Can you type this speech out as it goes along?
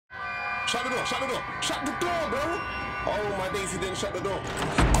Shut the door, shut the door. Shut the door, bro. Oh, my days, he didn't shut the door.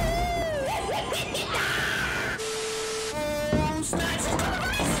 Oh, snacks, he's coming,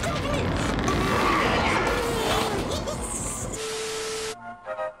 he's coming.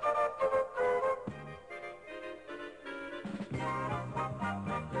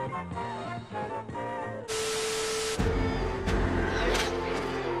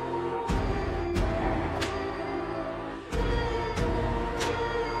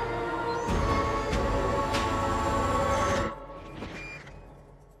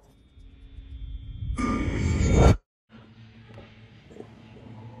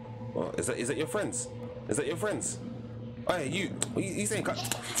 Is that your friends? Is that your friends? Oh, hey, you saying cut?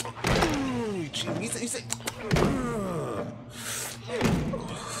 You say.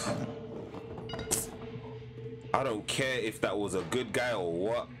 I don't care if that was a good guy or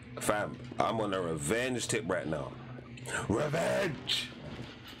what, fam. I'm on a revenge tip right now. Revenge!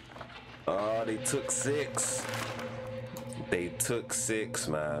 Oh, they took 6. They took 6,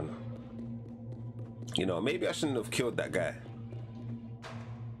 man. You know, maybe I shouldn't have killed that guy.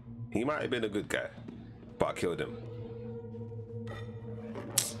 He might have been a good guy, but I killed him.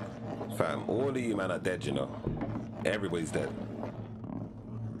 Fam, all of you man are dead, you know. Everybody's dead.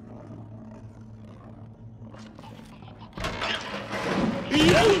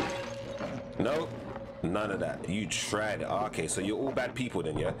 No, none of that. You tried it. Oh, okay, so you're all bad people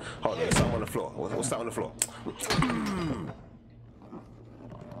then, yeah? Hold on, there's something on the floor. What's that on the floor?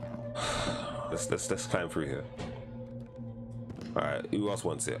 Let's climb through here. Alright, who else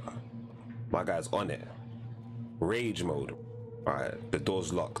wants it? My guy's on it. Rage mode. Alright, the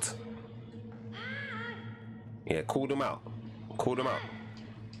door's locked. Yeah, call them out. Call them out.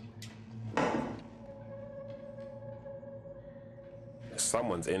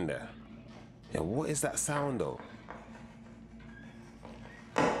 Someone's in there. Yeah, what is that sound though?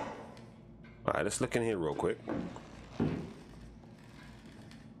 Alright, let's look in here real quick.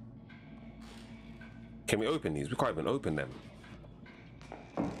 Can we open these? We can't even open them.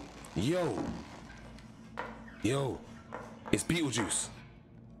 Yo, it's Beetlejuice.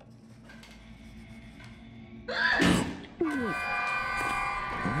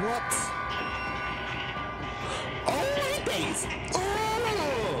 What? Oh my days! Oh no!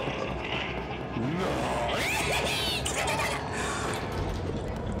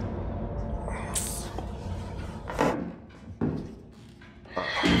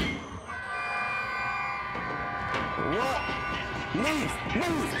 What?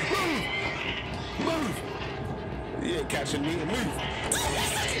 Move! You ain't catching me. Move!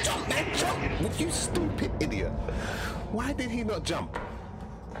 Jump, man! Jump! Would you stupid idiot? Why did he not jump?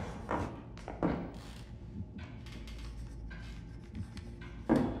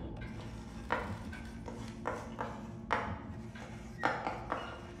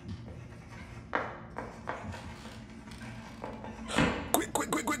 Quick!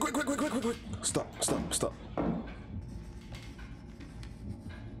 Stop! Quick.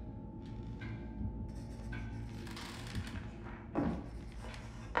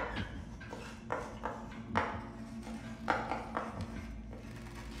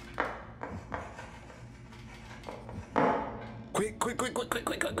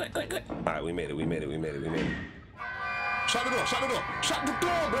 Alright, we made it. Shut the door. Shut the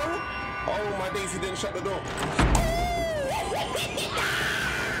door, bro. Oh, my days, he didn't shut the door.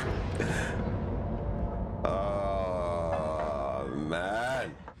 Oh,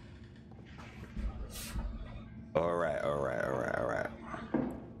 man. Alright.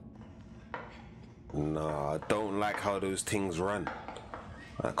 No, I don't like how those things run.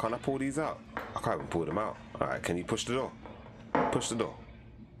 Can't I pull these out? I can't even pull them out. Alright, can you push the door? Push the door.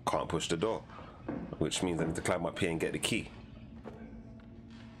 Can't push the door. Which means I need to climb up here and get the key.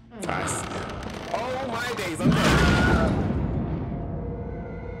 Nice. Oh my days, I'm dead.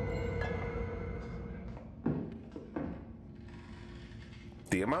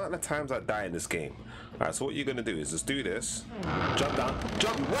 The amount of times I die in this game. Alright, so what you're gonna do is just do this. Jump down.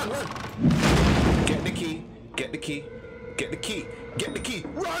 Run! Get the key.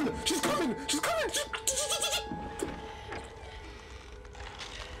 Run! She's coming!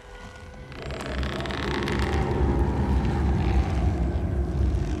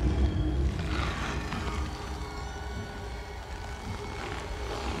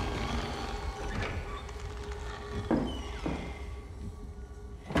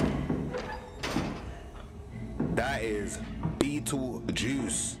 That is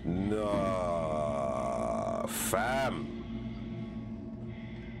Beetlejuice. No, fam.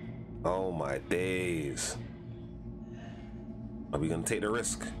 Oh my days. Are we gonna take the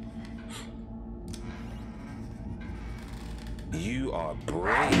risk? You are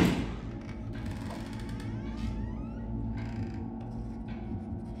brave.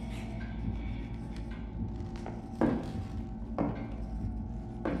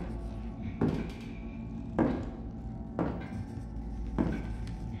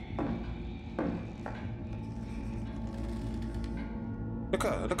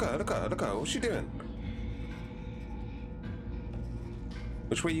 Look at her, look at her, look at her, look at her. What's she doing?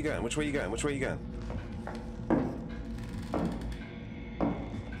 Which way you going? Which way you going? Which way you going?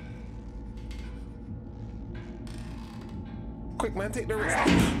 Quick, man, take the risk.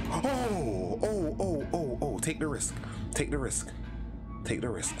 Oh, take the risk. Take the risk. Take the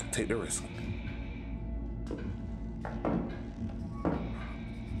risk. Take the risk.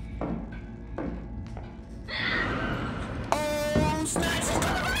 Oh, snatch!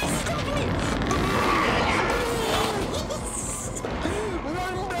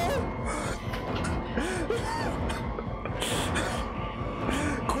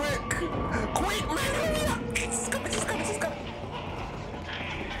 Quick, man! She's coming, she's coming, she's coming.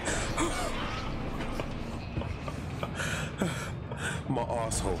 My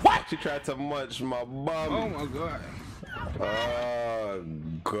asshole. What? She tried to munch my bum. Oh my god. Oh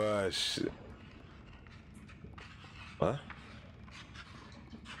gosh. What?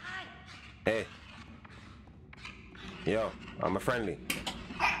 Hey. Yo, I'm a friendly.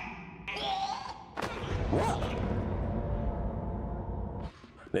 What?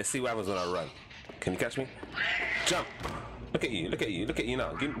 Let's see what happens when I run. Can you catch me? Jump. Look at you, look at you, look at you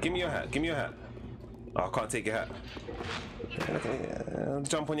now. Give me your hat, give me your hat. Oh, I can't take your hat.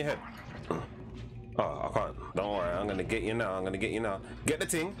 Jump on your head. Oh, I can't. Don't worry, I'm gonna get you now. I'm gonna get you now. Get the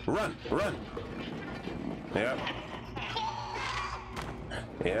thing. Run, run. Yeah.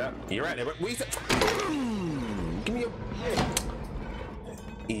 Yeah. You're right there, but we. Give me your.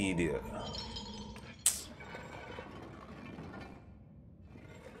 Idiot.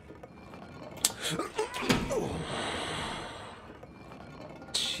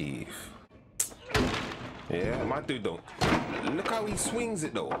 Chief. Yeah, my dude don't. Look how he swings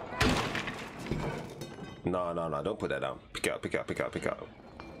it though. No, no, no, don't put that down. Pick out, pick out, pick out, pick out.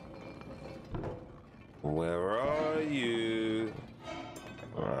 Where are you?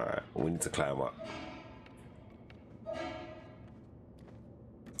 Alright, we need to climb up.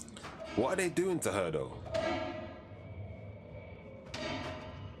 What are they doing to her though?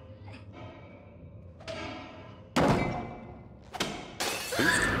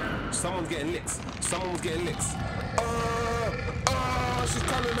 Someone's getting licks. Someone's getting licks. She's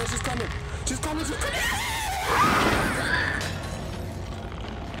coming, man. She's coming. She's coming. She's coming.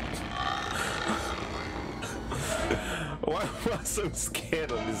 Why am I so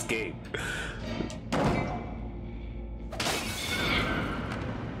scared of this game?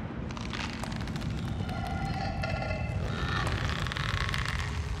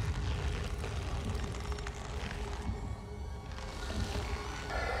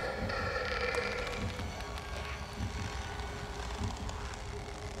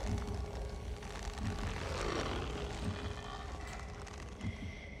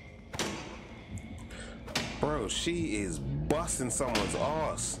 Bro, she is busting someone's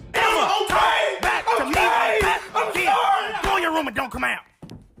ass. Okay! Back to me! Back I'm here! sorry. Go in your room and don't come out!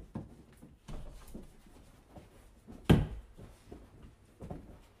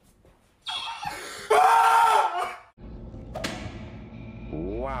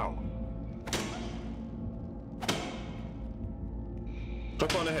 Wow.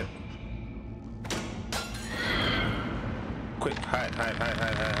 Drop on the head. Quick, hide, hide, hide,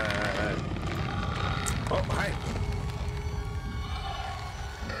 hide, hide, hide, hide. Oh, hide.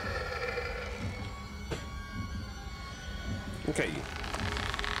 Okay.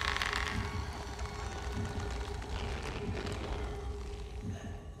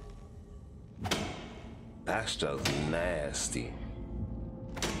 That's just nasty.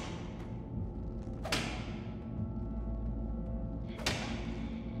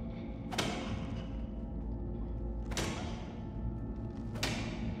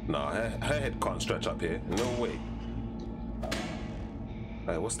 Nah, her head can't stretch up here. No way.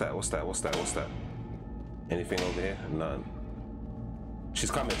 Hey, what's that? What's that? What's that? What's that? Anything over here? None.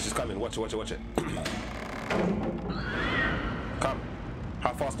 She's coming. She's coming. Watch it. Watch it. Watch it. Come.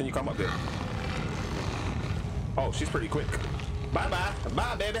 How fast can you come up there? Oh, she's pretty quick. Bye-bye.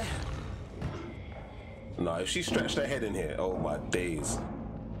 Bye, baby. No, if she stretched her head in here, oh my days.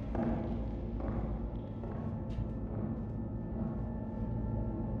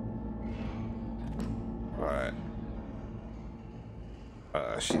 Alright.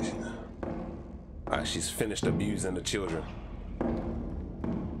 She's finished abusing the children.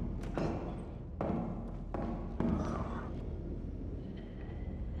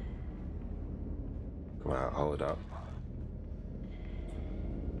 Wow, hold up.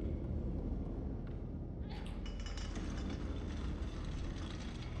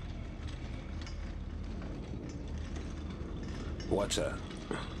 Watch her.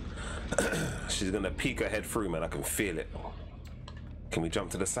 She's gonna peek her head through, man. I can feel it. Can we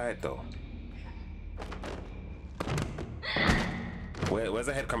jump to the side though? Where's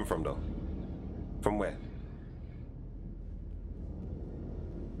the head coming from though? From where?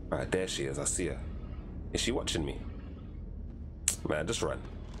 Alright, there she is. I see her. Is she watching me? Man, just run.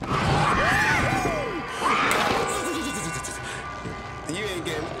 You ain't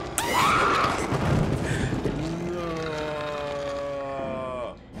getting.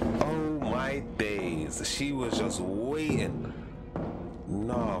 No. Oh my days. She was just waiting.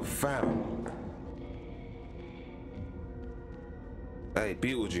 No, fam. Hey,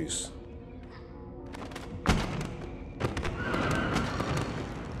 Beetlejuice.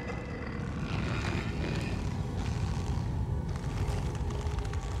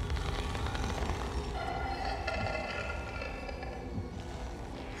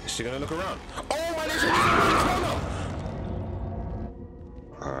 Is she gonna look around? Oh my days,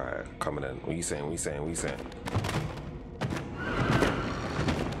 alright, coming in. What you saying? What you saying? What you saying?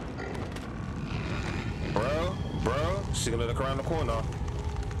 Bro, she gonna look around the corner.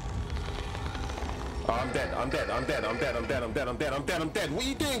 Oh, I'm dead. What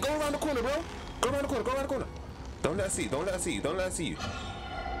you doing? Go around the corner, bro. Go around the corner. Don't let her see you.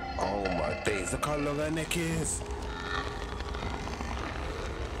 Oh my days, look how long her neck is.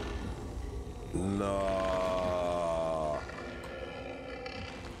 No.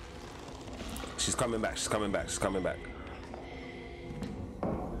 She's coming back.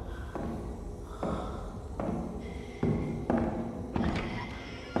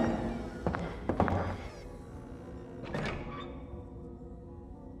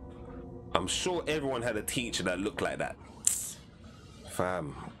 I'm sure everyone had a teacher that looked like that.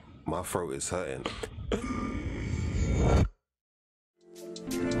 Fam, my throat is hurting.